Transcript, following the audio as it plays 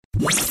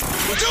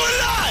Do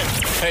it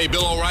live! Hey,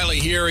 Bill O'Reilly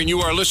here, and you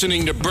are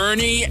listening to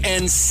Bernie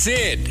and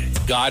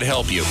Sid. God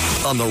help you.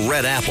 On the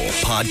Red Apple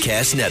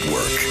Podcast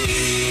Network.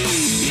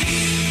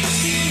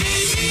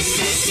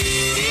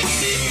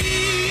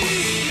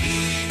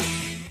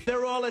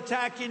 They're all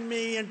attacking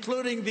me,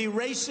 including the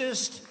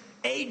racist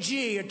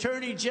AG,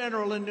 Attorney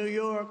General in New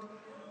York,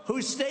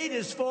 whose state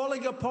is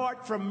falling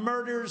apart from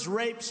murders,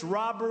 rapes,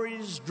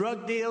 robberies,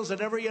 drug deals, and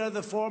every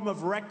other form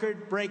of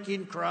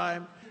record-breaking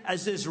crime.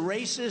 As this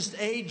racist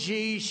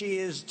AG, she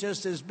is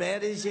just as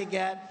bad as you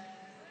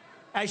get.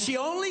 As she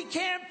only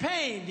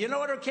campaigned, you know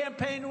what her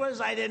campaign was?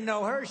 I didn't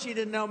know her, she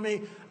didn't know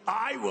me.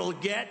 I will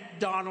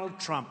get Donald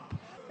Trump.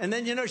 And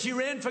then, she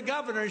ran for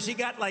governor, and she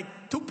got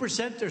like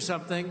 2% or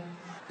something.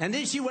 And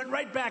then she went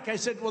right back. I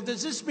said, well,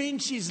 does this mean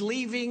she's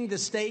leaving the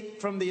state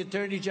from the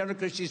Attorney General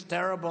because she's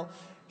terrible?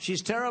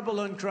 She's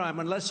terrible on crime,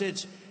 unless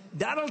it's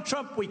Donald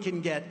Trump we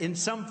can get in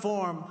some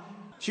form.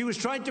 She was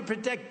trying to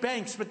protect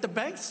banks, but the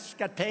banks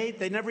got paid.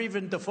 They never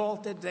even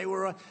defaulted.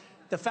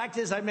 The fact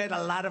is, I made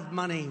a lot of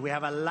money. We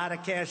have a lot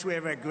of cash. We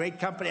have a great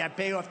company. I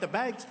pay off the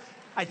banks.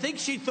 I think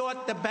she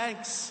thought the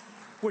banks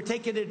were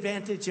taken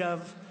advantage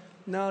of.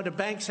 No, the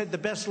banks had the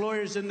best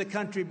lawyers in the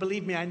country.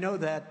 Believe me, I know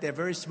that. They're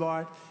very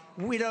smart.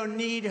 We don't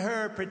need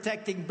her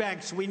protecting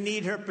banks. We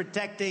need her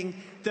protecting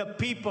the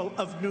people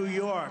of New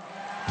York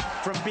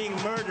from being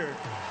murdered.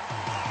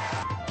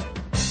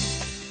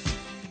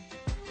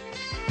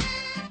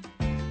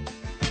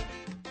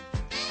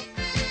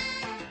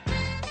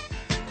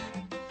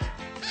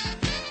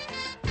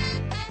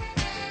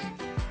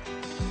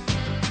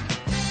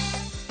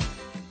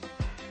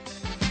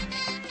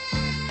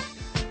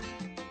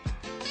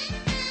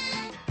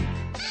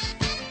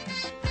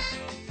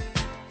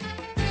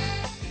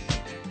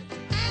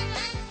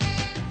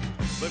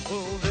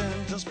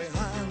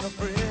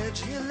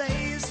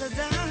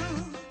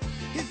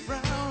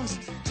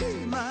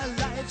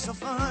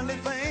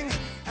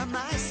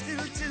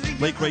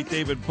 Late great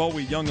David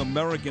Bowie, Young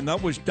American.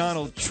 That was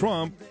Donald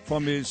Trump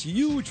from his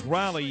huge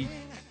rally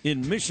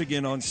in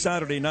Michigan on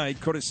Saturday night,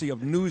 courtesy of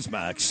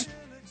Newsmax,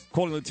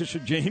 calling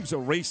Letitia James a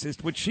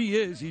racist, which she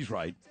is. He's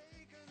right.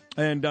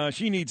 And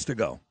she needs to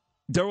go.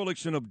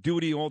 Dereliction of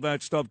duty, all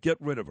that stuff, get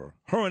rid of her.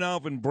 Her and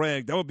Alvin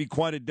Bragg, that would be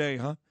quite a day,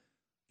 huh?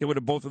 Get rid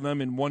of both of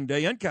them in one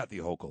day. And Kathy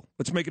Hochul.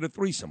 Let's make it a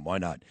threesome. Why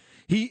not?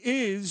 He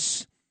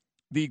is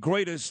the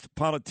greatest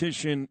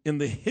politician in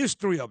the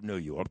history of New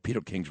York. Peter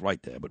King's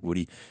right there, but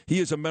Woody, he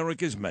is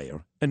America's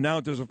mayor, and now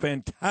does a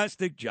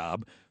fantastic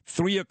job,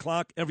 3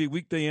 o'clock every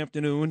weekday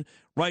afternoon,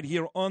 right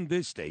here on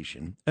this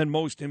station. And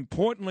most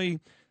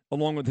importantly,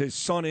 along with his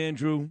son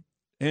Andrew,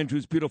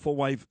 Andrew's beautiful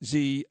wife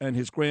Z, and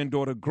his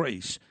granddaughter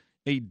Grace,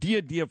 a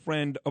dear, dear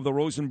friend of the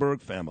Rosenberg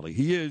family.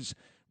 He is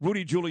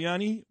Rudy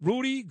Giuliani.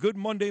 Rudy, good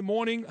Monday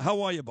morning.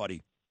 How are you,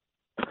 buddy?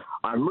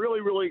 I'm really,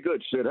 really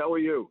good, Sid. How are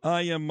you?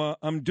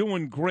 I'm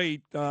doing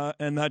great.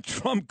 And that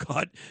Trump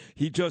cut,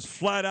 he just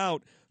flat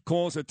out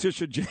calls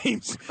Letitia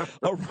James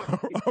a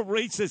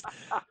racist.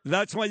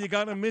 That's why you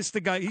got to miss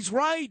the guy. He's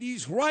right.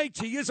 He's right.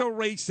 She is a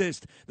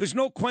racist. There's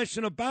no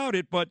question about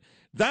it. But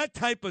that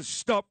type of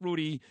stuff,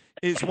 Rudy,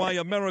 is why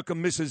America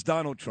misses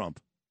Donald Trump.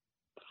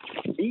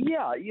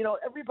 Yeah,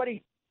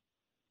 everybody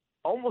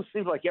almost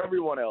seems like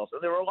everyone else,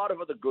 and there are a lot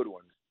of other good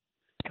ones,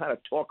 kind of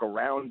talk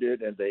around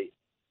it, and they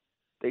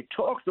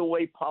talk the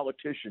way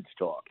politicians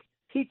talk.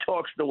 He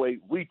talks the way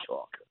we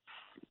talk,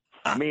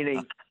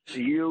 meaning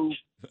you,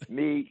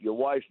 me, your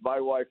wife, my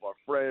wife, our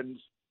friends.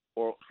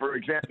 Or, for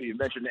example, you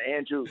mentioned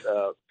Andrew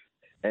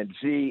and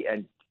Z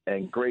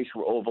and Grace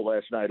were over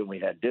last night and we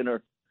had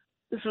dinner.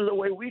 This is the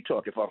way we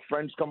talk. If our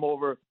friends come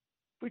over,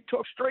 we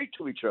talk straight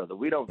to each other.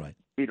 We don't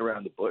beat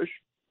around the bush.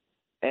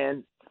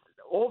 And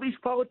all these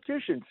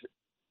politicians,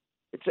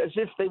 it's as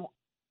if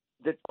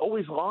they're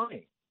always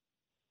lying,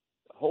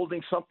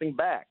 holding something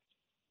back.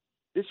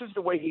 This is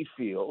the way he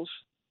feels.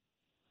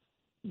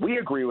 We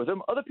agree with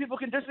him. Other people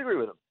can disagree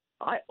with him.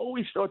 I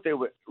always thought they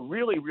were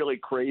really, really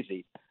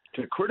crazy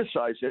to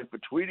criticize him for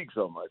tweeting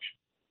so much.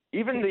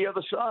 Even the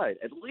other side,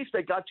 at least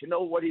they got to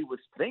know what he was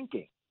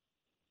thinking.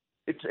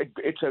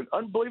 It's an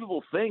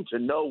unbelievable thing to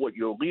know what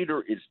your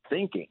leader is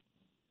thinking.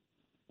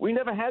 We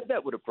never had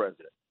that with a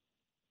president.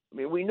 I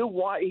mean, we knew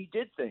why he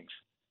did things.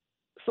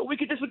 So we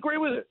could disagree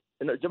with it.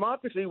 In a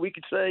democracy, we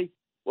could say,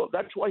 well,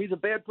 that's why he's a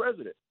bad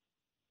president.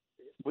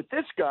 With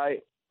this guy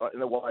in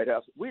the White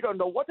House, we don't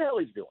know what the hell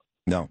he's doing.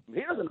 No.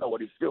 He doesn't know what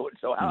he's doing,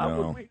 so how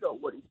would we know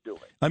what he's doing?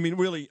 I mean,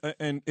 really,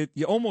 and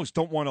you almost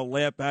don't want to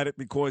laugh at it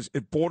because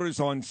it borders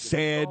on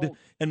sad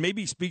and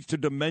maybe speaks to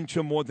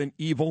dementia more than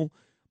evil.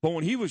 But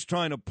when he was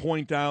trying to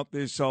point out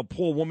this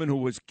poor woman who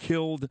was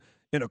killed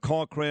in a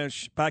car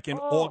crash back in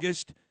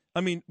August,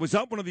 I mean, was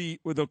that one of the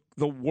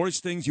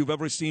worst things you've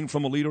ever seen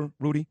from a leader,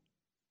 Rudy?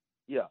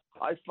 Yeah.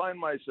 I find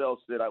myself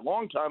that a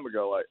long time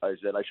ago, I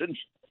said I shouldn't,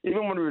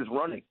 even when he was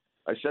running,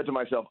 I said to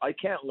myself, I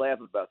can't laugh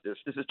about this.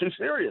 This is too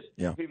serious.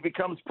 Yeah. If he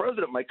becomes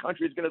president, my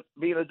country is going to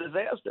be in a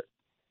disaster.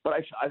 But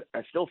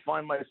I still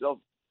find myself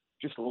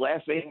just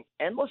laughing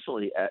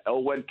endlessly at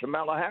when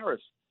Kamala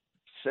Harris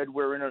said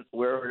we're in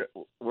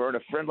a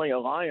friendly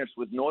alliance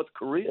with North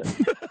Korea,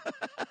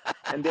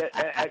 and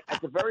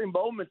at the very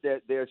moment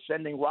that they're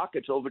sending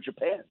rockets over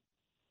Japan,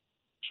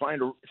 trying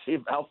to see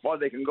how far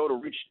they can go to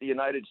reach the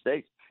United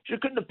States. She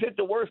couldn't have picked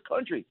the worst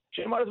country.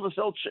 She might as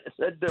well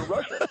said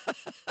Russia.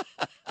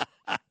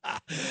 I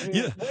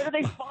mean, where do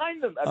they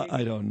find them?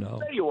 I don't know.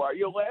 There you are.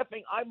 You're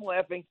laughing. I'm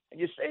laughing. And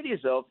you say to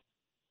yourself,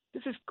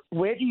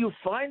 where do you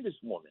find this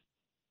woman?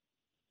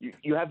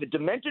 You have a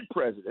demented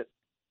president.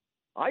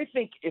 I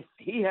think if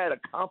he had a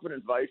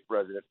competent vice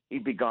president,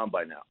 he'd be gone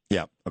by now.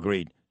 Yeah,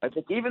 agreed. I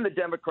think even the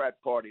Democrat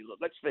Party, look,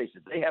 let's face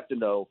it, they have to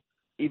know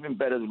even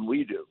better than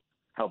we do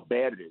how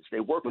bad it is.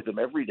 They work with him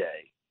every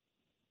day.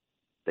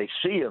 They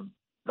see him.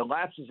 The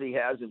lapses he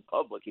has in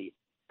public, he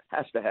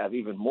has to have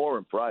even more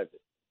in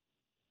private.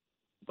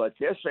 But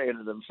they're saying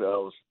to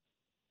themselves,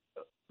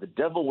 the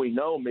devil we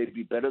know may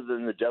be better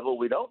than the devil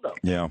we don't know.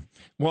 Yeah.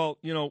 Well,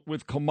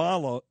 with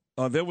Kamala,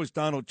 there was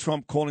Donald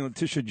Trump calling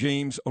Letitia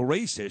James a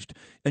racist.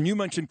 And you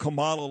mentioned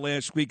Kamala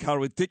last week, how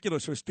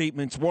ridiculous her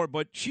statements were.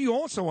 But she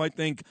also, I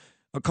think,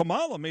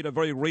 Kamala made a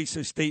very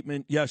racist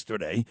statement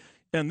yesterday.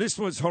 And this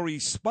was her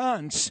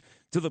response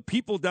to the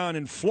people down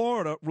in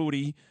Florida,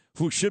 Rudy,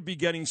 who should be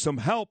getting some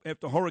help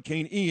after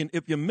Hurricane Ian.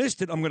 If you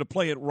missed it, I'm going to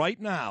play it right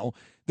now.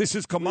 This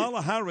is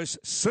Kamala Harris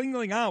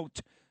singling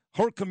out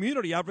her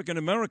community, African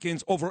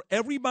Americans, over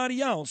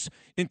everybody else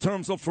in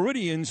terms of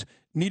Floridians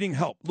needing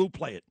help. Lou,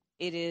 play it.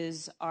 It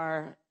is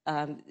our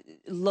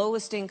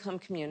lowest income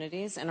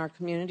communities and our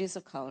communities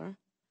of color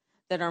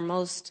that are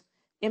most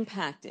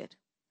impacted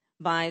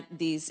by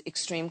these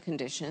extreme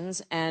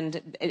conditions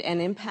and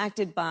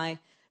impacted by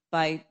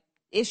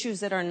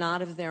issues that are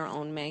not of their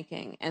own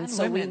making. And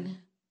so women.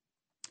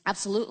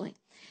 Absolutely.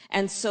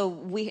 And so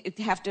we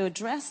have to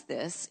address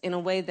this in a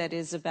way that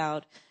is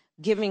about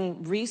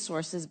giving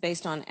resources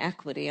based on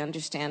equity,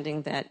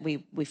 understanding that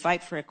we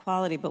fight for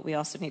equality, but we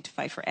also need to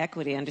fight for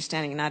equity,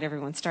 understanding not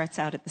everyone starts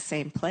out at the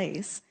same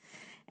place.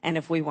 And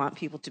if we want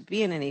people to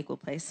be in an equal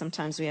place,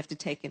 sometimes we have to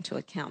take into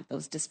account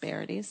those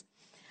disparities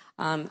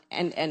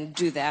and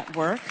do that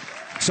work.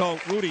 So,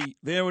 Rudy,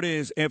 there it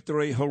is. After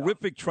a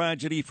horrific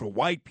tragedy for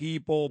white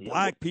people,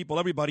 black people,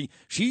 everybody,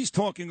 she's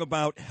talking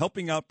about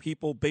helping out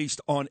people based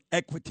on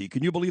equity.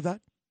 Can you believe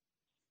that?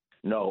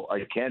 No,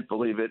 I can't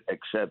believe it,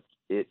 except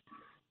it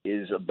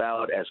is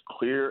about as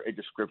clear a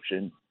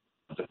description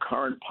of the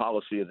current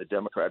policy of the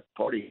Democrat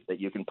Party that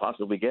you can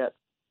possibly get.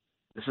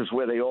 This is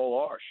where they all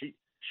are.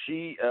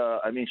 She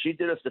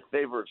did us the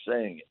favor of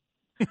saying it.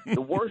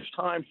 The worst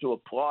time to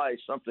apply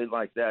something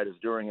like that is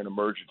during an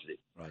emergency,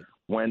 right?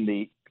 When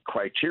the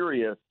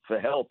criteria for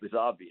help is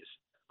obvious.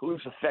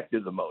 Who's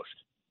affected the most?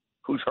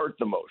 Who's hurt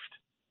the most?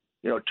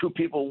 Two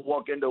people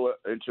walk into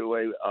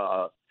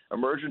a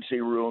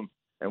emergency room,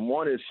 and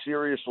one is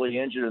seriously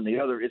injured, and the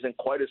other isn't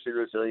quite as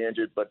seriously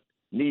injured, but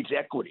needs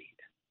equity.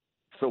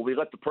 So we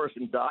let the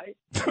person die,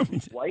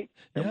 who's white,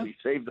 and we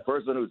save the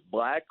person who's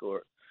black,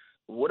 or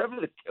whatever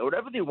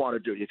they want to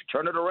do. You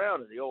turn it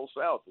around in the old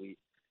South.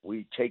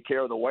 We take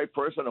care of the white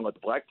person and let the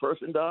black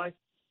person die.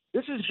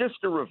 This is just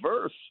the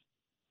reverse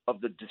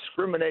of the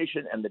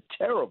discrimination and the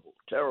terrible,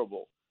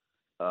 terrible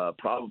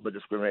problem of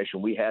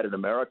discrimination we had in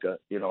America,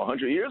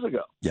 100 years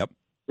ago. Yep.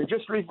 They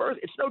just reverse.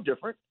 It's no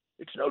different.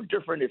 It's no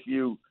different if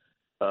you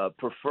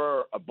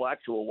prefer a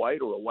black to a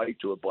white or a white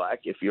to a black,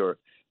 if you're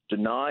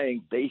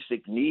denying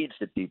basic needs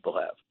that people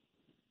have.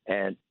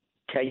 And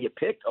can you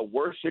pick a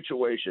worse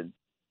situation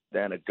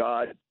than a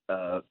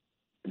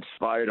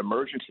God-inspired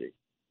emergency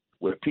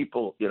where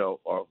people,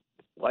 are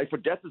life or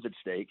death is at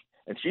stake,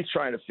 and she's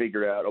trying to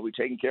figure out, are we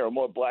taking care of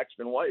more blacks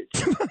than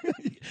whites?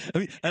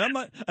 And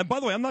by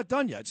the way, I'm not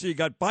done yet. So you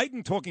got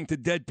Biden talking to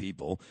dead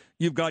people.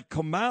 You've got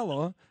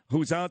Kamala,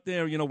 who's out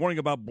there, worrying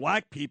about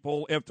black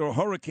people after a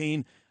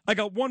hurricane. I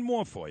got one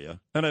more for you,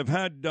 and I've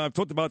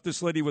talked about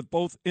this lady with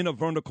both Inna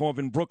Vernikov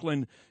in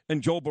Brooklyn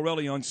and Joe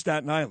Borelli on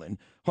Staten Island.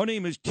 Her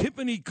name is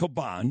Tiffany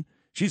Caban.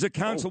 She's a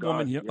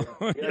councilwoman here.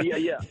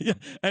 Yeah.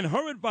 And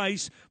her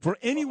advice for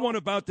anyone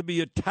about to be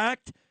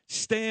attacked,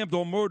 stabbed,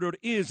 or murdered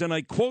is, and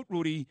I quote,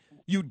 Rudy,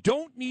 you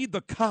don't need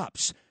the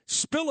cops.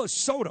 Spill a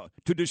soda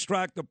to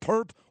distract the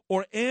perp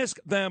or ask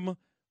them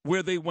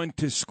where they went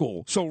to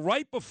school. So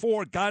right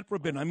before, God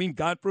forbid,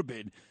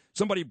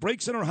 somebody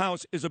breaks in her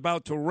house, is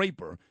about to rape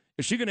her,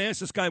 is she going to ask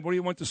this guy where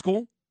he went to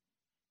school?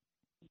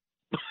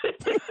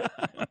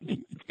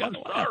 I'm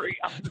sorry.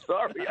 I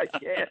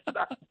can't.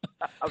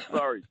 I'm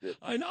sorry, Sid.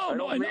 I know. I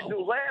don't mean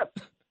to laugh.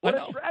 What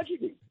a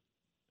tragedy.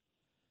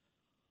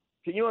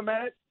 Can you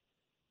imagine?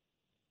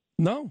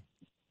 No.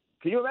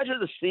 Can you imagine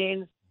the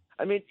scene?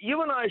 I mean,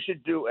 you and I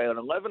should do an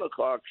 11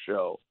 o'clock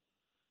show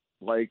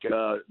like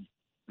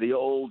the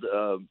old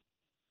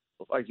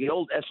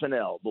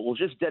SNL, but we'll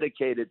just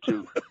dedicate it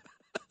to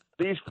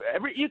these.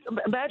 You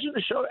imagine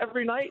the show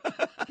every night.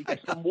 You get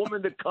some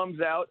woman that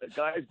comes out, a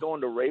guy's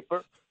going to rape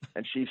her,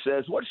 and she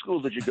says, "What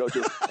school did you go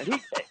to?"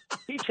 And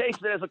he takes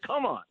it as a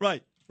come on.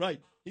 Right. Right.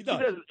 He He does.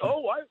 says,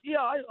 "Oh,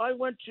 I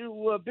went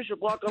to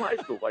Bishop Loughlin High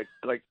School, like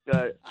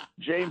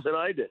James and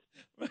I did.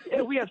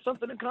 Yeah, we have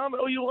something in common.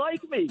 Oh, you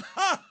like me?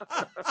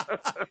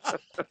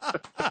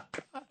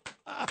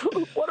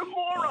 What a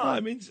moron!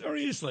 I mean,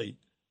 seriously.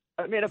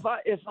 I mean, if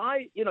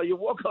I, you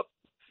woke up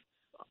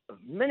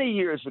many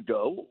years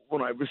ago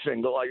when I was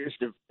single, I used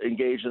to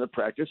engage in the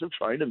practice of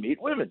trying to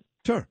meet women.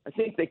 Sure. I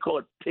think they call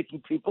it picking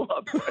people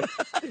up. Right?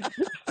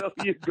 So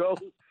you go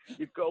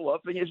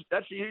up, and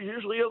that's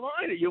usually a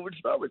line that you would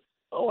start with.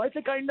 Oh, I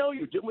think I know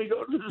you. Didn't we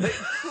go to the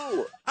same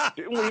school?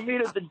 Didn't we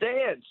meet at the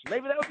dance?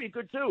 Maybe that would be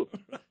good too.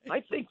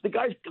 I think the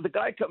guy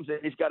comes in,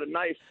 he's got a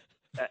knife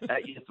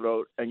at your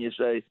throat, and you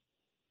say,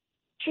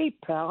 "Gee,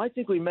 pal, I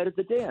think we met at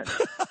the dance."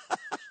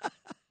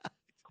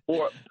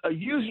 Or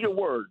use your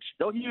words.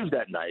 Don't use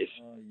that knife.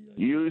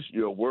 Use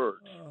your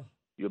words.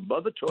 Your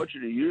mother taught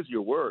you to use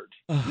your words.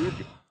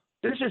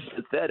 This is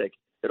pathetic.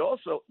 It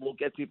also will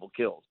get people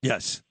killed.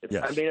 Yes.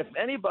 Yes. I mean, if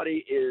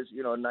anybody is,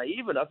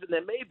 naive enough, and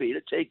there may be, to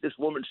take this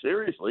woman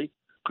seriously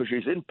because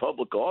she's in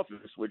public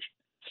office, which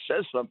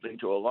says something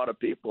to a lot of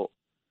people.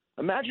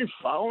 Imagine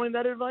following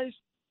that advice.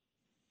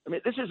 I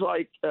mean, this is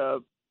like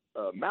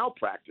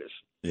malpractice.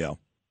 Yeah.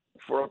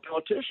 For a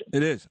politician.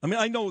 It is. I mean,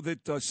 I know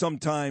that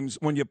sometimes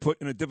when you're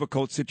put in a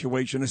difficult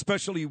situation,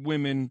 especially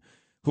women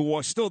who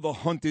are still the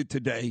hunted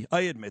today,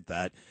 I admit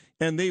that,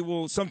 and they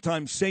will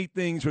sometimes say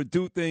things or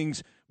do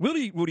things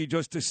really, Rudy,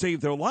 just to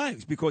save their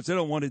lives because they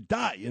don't want to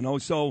die,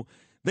 So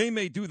they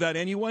may do that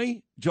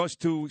anyway just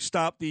to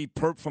stop the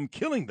perp from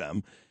killing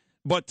them.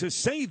 But to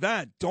say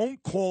that,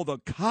 don't call the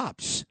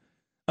cops.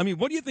 I mean,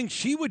 what do you think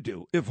she would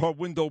do if her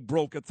window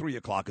broke at 3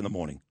 o'clock in the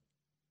morning?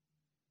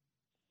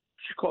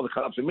 She called the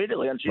cops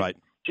immediately, and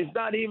she's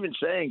not even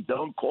saying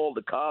don't call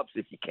the cops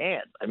if you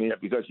can't. I mean,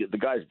 because the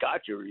guy's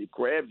got you, or he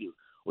grabs you,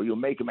 or you'll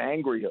make him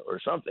angry, or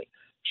something.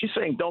 She's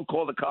saying don't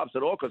call the cops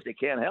at all because they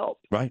can't help.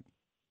 Right.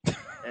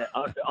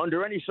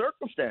 Under any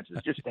circumstances,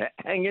 just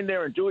hang in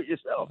there and do it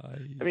yourself.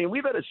 I mean, we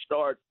better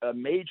start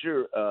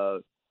major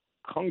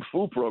kung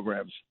fu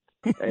programs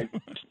and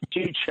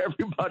teach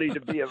everybody to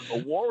be a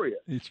warrior.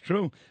 It's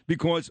true,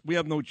 because we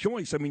have no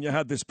choice. I mean, you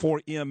had this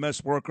poor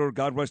EMS worker,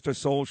 God rest her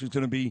soul. She's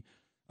going to be,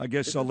 I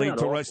guess, laid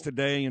to rest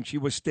today, and she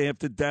was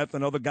stabbed to death.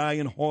 Another guy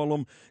in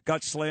Harlem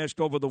got slashed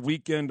over the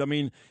weekend. I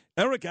mean,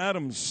 Eric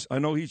Adams, I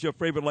know he's your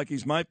favorite like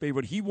he's my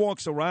favorite. He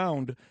walks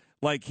around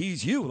like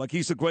he's you, like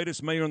he's the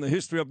greatest mayor in the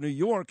history of New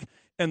York,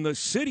 and the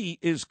city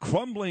is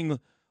crumbling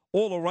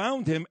all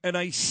around him. And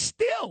I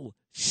still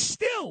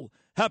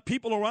have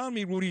people around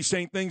me, Rudy,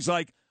 saying things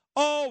like,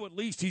 oh, at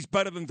least he's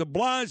better than de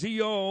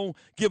Blasio.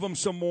 Give him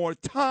some more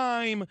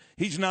time.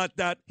 He's not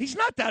that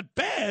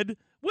bad.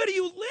 Where do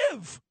you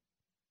live?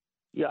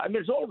 Yeah, I mean,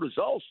 it's all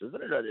results,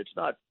 isn't it? It's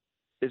not.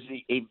 Is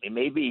he?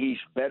 Maybe he's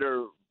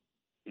better.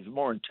 He's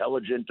more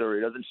intelligent, or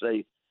he doesn't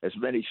say as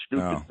many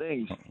stupid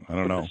things. I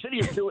don't know.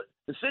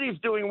 The city is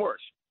doing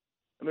worse.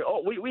 I mean,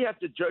 we have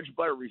to judge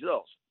by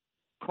results.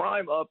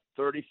 Crime up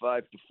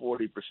 35 to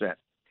 40%.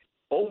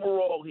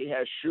 Overall, he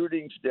has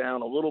shootings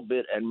down a little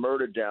bit and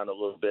murder down a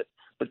little bit.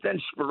 But then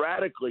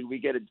sporadically, we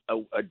get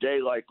a day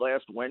like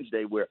last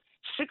Wednesday where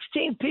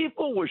 16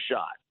 people were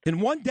shot. In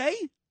one day?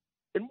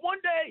 In one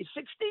day,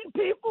 16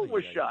 people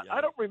were shot.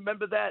 I don't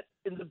remember that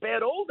in the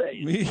bad old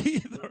days. Me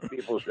either.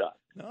 People shot.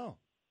 No.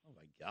 Oh,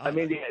 my God. I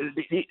mean,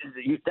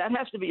 that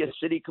has to be a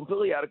city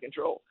completely out of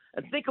control.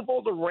 And think of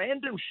all the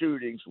random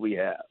shootings we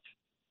have.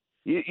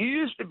 You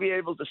used to be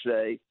able to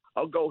say,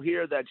 I'll go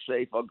here, that's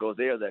safe. I'll go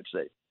there, that's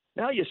safe.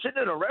 Now you're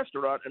sitting in a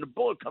restaurant and a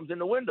bullet comes in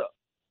the window.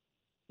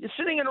 You're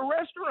sitting in a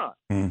restaurant.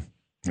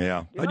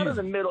 Yeah. You're not in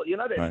the middle. You're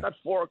not. It's not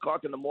 4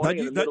 o'clock in the morning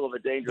in the middle of a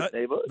dangerous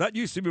neighborhood. That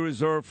used to be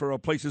reserved for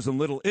places in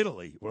Little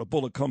Italy where a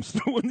bullet comes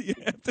through in the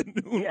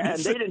afternoon. Yeah,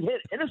 and they didn't hit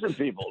innocent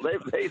people.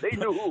 They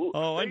knew who.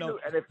 Oh, I know. Knew,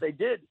 and if they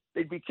did,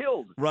 they'd be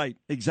killed. Right.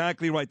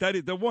 Exactly right.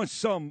 There was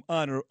some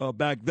honor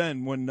back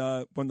then when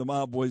the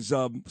mob was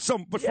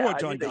before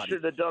John Gotti. They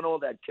should have done all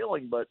that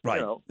killing, but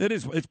right.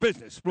 It's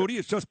business, Rudy.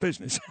 It's just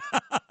business.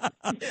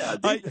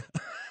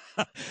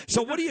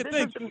 So what do you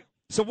think?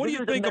 So what do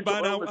you think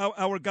about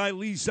our guy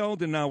Lee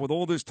Zeldin now with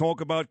all this talk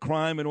about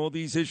crime and all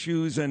these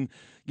issues, and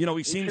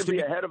he seems to be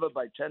ahead of it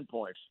by 10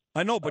 points.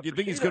 I know, but you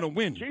think he's going to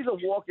win? She's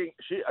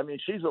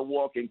a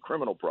walking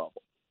criminal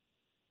problem.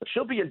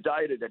 She'll be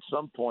indicted at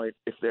some point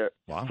if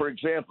for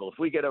example, if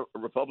we get a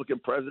Republican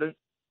president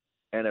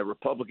and a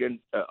Republican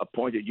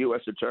appointed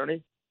U.S.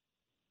 attorney,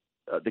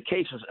 the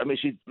case is. I mean,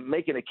 she's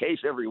making a case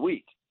every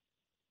week,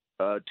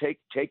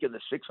 taking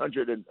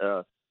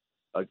the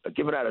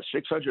giving out a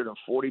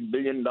 $640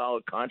 million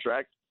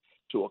contract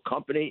to a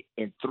company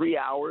in 3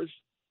 hours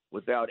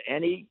without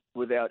any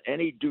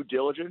due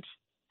diligence,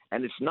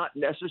 and it's not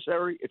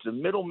necessary. It's a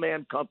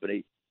middleman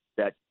company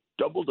that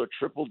doubled or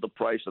tripled the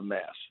price of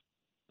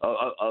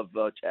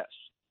tests.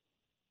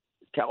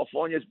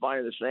 California's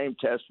buying the same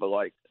test for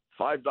like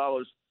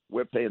 $5.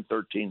 We're paying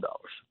 $13.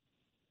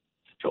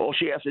 So all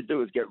she has to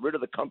do is get rid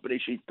of the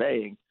company she's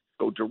paying,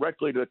 go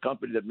directly to the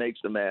company that makes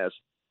the mask.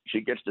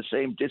 She gets the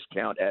same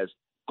discount as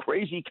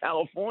crazy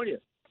California.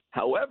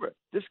 However,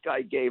 this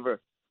guy gave her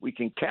we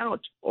can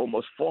count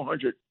almost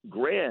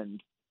 $400,000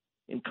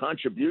 in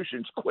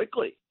contributions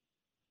quickly.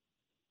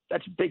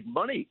 That's big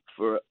money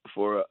for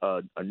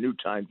a new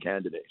time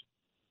candidate.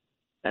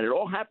 And it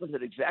all happens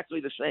at exactly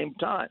the same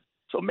time.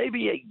 So maybe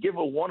you give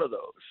her one of those.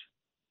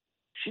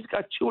 She's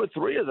got 2 or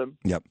 3 of them.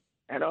 Yep.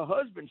 And her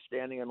husband's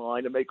standing in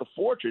line to make a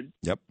fortune.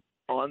 Yep.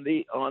 On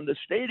the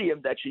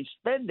stadium that she's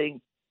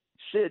spending.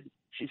 Sid,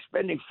 she's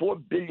spending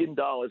 $4 billion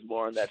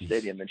more on that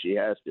stadium than she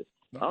has to.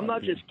 I'm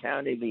not just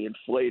counting the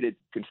inflated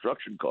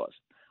construction costs.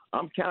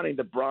 I'm counting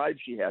the bribes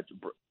she had to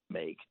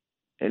make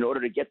in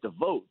order to get the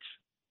votes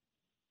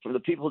from the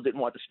people who didn't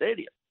want the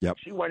stadium. Yep.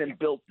 She went and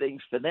built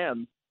things for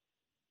them,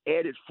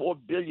 added $4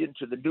 billion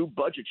to the new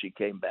budget she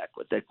came back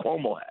with that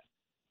Cuomo had.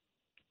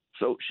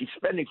 So she's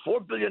spending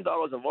 $4 billion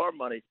of our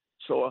money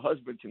so her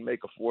husband can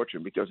make a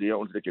fortune because he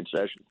owns the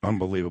concession.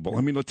 Unbelievable.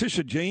 I mean,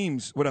 Letitia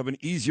James would have an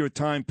easier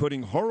time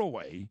putting her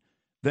away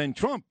than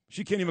Trump.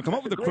 She can't even come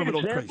up with a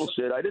criminal case.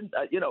 Sid.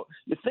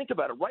 You think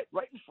about it right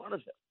in front of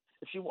him.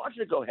 If she wants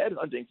to go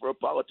headhunting for a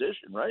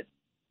politician, right?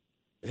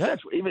 Yeah.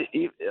 That's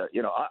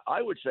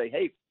I would say,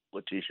 hey,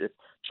 Letitia,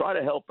 try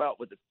to help out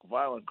with the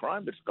violent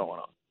crime that's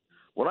going on.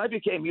 When I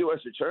became U.S.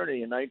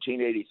 Attorney in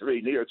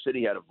 1983, New York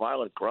City had a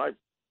violent crime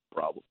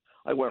problem.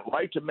 I went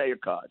right to Mayor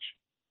Koch,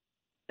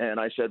 and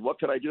I said, what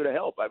can I do to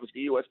help? I was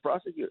the U.S.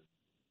 prosecutor.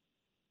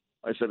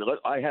 I said,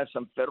 I have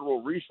some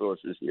federal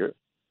resources here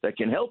that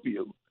can help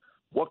you.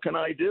 What can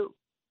I do?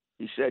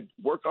 He said,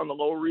 work on the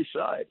Lower East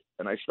Side.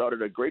 And I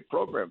started a great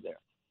program there.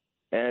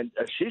 And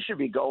she should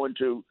be going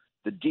to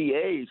the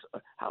DAs.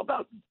 How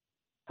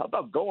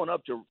about going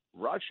up to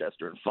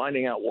Rochester and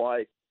finding out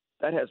why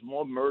that has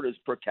more murders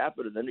per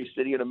capita than any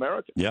city in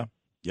America? Yeah.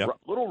 Yeah.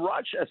 Little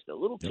Rochester,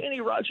 teeny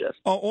Rochester.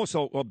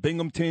 Also,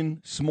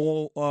 Binghamton,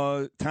 small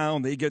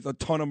town, they get a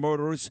ton of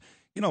murders.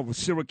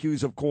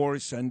 Syracuse, of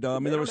course, and they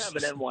don't have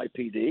an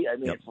NYPD. I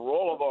mean, for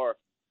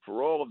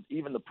all of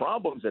even the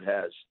problems it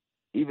has,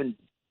 even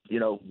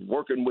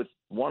working with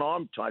one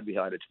arm tied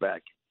behind its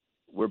back,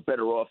 we're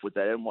better off with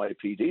that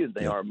NYPD than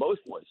they are in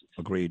most places.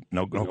 Agreed.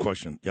 No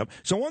question. Yep.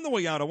 So on the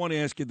way out, I want to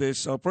ask you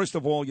this. First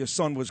of all, your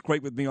son was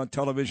great with me on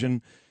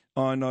television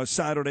on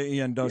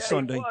Saturday and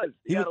Sunday.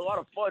 He had a lot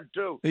of fun,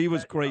 too. He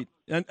was great.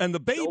 And the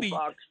baby,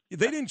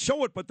 they didn't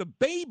show it, but the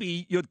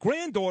baby, your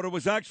granddaughter,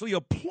 was actually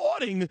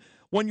applauding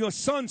when your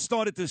son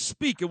started to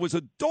speak. It was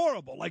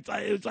adorable.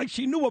 It was like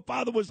she knew her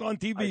father was on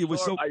TV.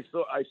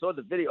 I saw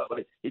the video.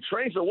 He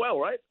trains her well,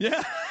 right?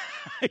 Yeah,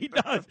 he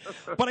does.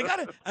 But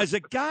as a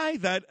guy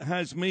that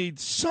has made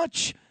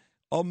such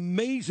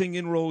amazing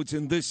inroads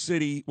in this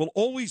city, will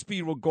always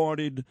be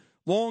regarded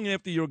long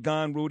after you're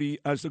gone, Rudy,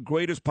 as the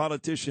greatest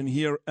politician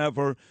here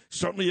ever.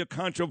 Certainly a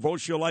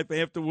controversial life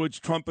afterwards,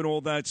 Trump and all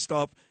that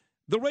stuff.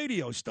 The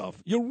radio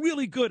stuff, you're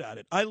really good at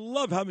it. I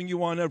love having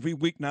you on every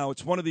week now.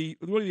 It's one of the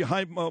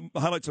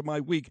highlights of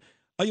my week.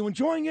 Are you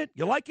enjoying it?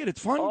 You like it?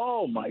 It's fun?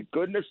 Oh, my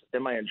goodness.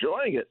 Am I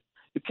enjoying it?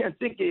 You can't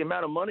think of the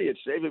amount of money it's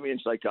saving me in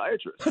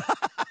psychiatrists.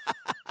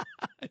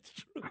 It's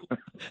true.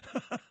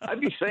 I'd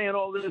be saying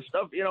all this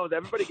stuff,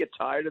 everybody get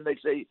tired and they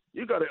say,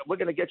 we're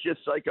going to get you a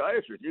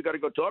psychiatrist. You got to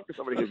go talk to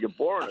somebody because you're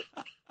boring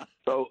it.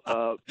 So,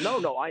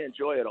 no, I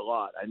enjoy it a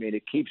lot. I mean,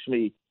 it keeps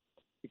me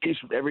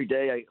every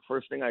day.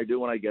 First thing I do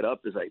when I get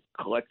up is I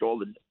collect all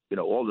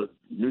the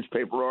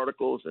newspaper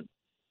articles, and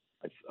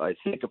I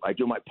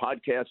do my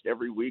podcast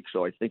every week.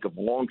 So I think of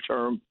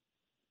long-term.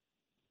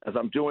 As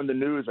I'm doing the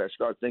news, I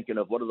start thinking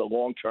of what are the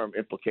long-term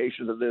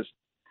implications of this.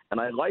 And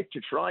I like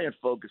to try and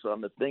focus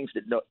on the things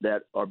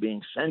that are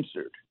being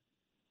censored.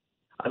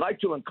 I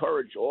like to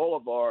encourage all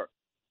of our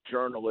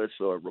journalists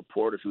or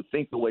reporters who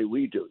think the way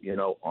we do,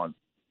 on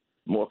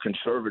more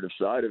conservative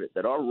side of it,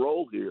 that our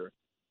role here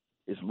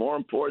is more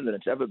important than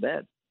it's ever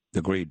been.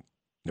 Agreed.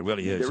 It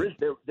really is.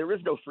 There is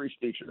no free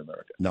speech in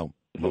America. No.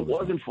 If it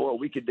wasn't for,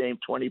 we could name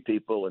 20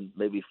 people and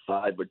maybe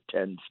 5 or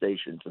 10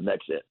 stations, and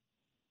that's it.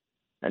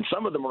 And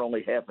some of them are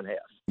only half and half.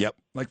 Yep,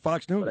 like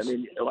Fox News.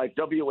 But, like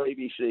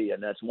WABC,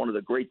 and that's one of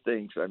the great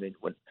things. I mean,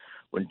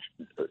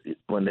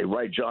 when they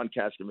write John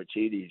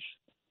Catsimatidis,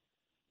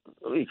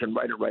 you can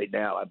write it right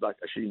now. I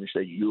shouldn't even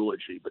say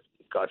eulogy, but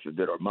God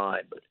forbid, or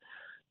mine. But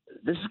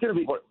this is going to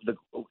be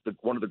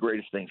one of the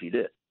greatest things he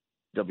did.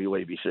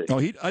 WABC. Oh,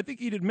 I think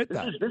he'd admit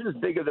that. This is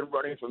bigger than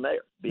running for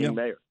mayor, being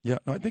mayor. Yeah,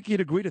 I think he'd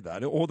agree to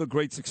that. All the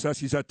great success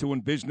he's had to in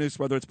business,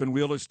 whether it's been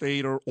real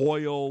estate or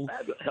oil.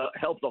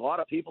 Helped a lot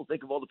of people.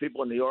 Think of all the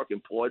people in New York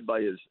employed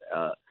by his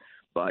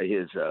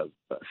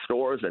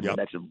stores. I mean,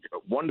 that's a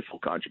wonderful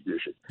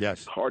contribution.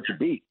 Yes. Hard to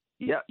beat.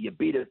 Yeah, you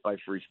beat it by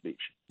free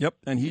speech. Yep,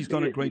 and he's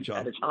done a great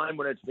job. At a time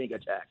when it's being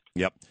attacked.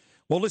 Yep.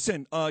 Well,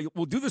 listen,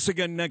 we'll do this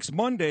again next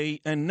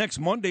Monday, and next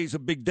Monday is a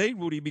big day,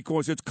 Rudy,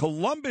 because it's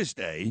Columbus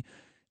Day.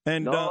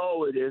 And,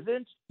 no, it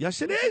isn't.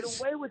 Yes, it is.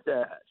 Get away with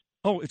that.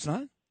 Oh, it's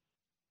not?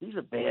 He's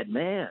a bad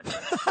man.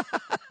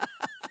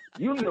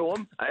 You knew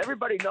him.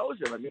 Everybody knows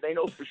him. I mean, they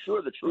know for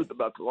sure the truth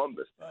about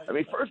Columbus. I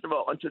mean, first of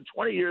all, until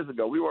 20 years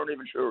ago, we weren't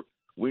even sure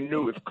we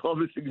knew if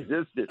Columbus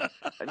existed.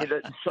 I mean,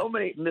 there's so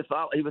many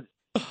mythology. He was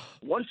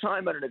one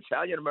time at an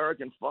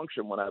Italian-American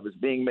function when I was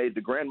being made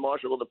the Grand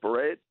Marshal of the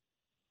parade.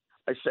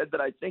 I said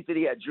that I think that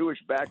he had Jewish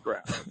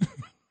background.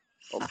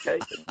 Okay,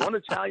 one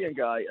Italian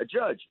guy, a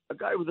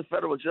guy who was a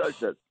federal judge,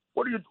 said,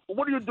 "What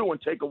are you doing,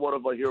 taking one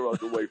of our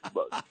heroes away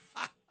from us?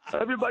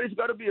 Everybody's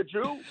got to be a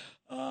Jew.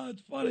 Oh,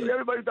 it's funny.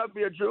 Everybody's got to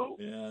be a Jew."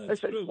 Yeah, I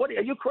said, true. "What?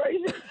 Are you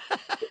crazy?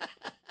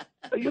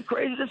 Are you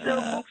crazy? There's no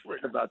books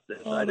written about this."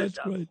 Oh, that's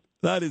great.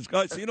 That is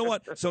good. So you know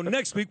what? So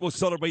next week we'll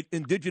celebrate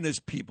Indigenous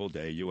People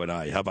Day, you and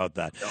I. How about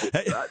that?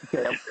 Okay,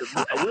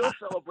 we'll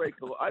celebrate.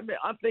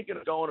 I'm thinking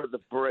of going to the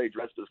parade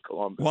dressed as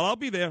Columbus. Well, I'll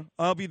be there.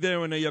 I'll be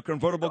there in a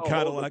convertible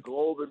Cadillac. A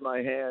globe in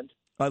my hand.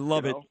 I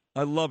love it.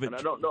 I love it. And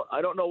I don't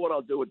know what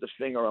I'll do with the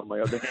finger on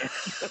my other hand.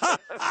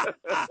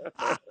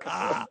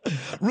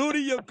 Rudy,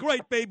 you're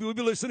great, baby. We'll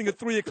be listening at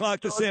 3 o'clock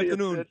this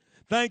afternoon.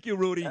 Thank you,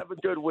 Rudy. Have a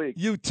good week.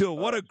 You too.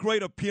 What a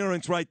great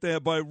appearance right there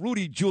by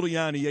Rudy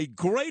Giuliani. A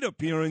great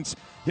appearance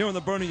here on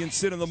the Bernie and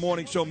Sid in the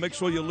Morning Show. Make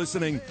sure you're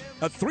listening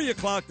at 3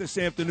 o'clock this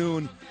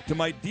afternoon to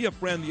my dear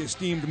friend, the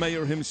esteemed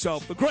mayor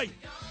himself, the great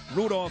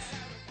Rudolph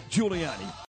Giuliani.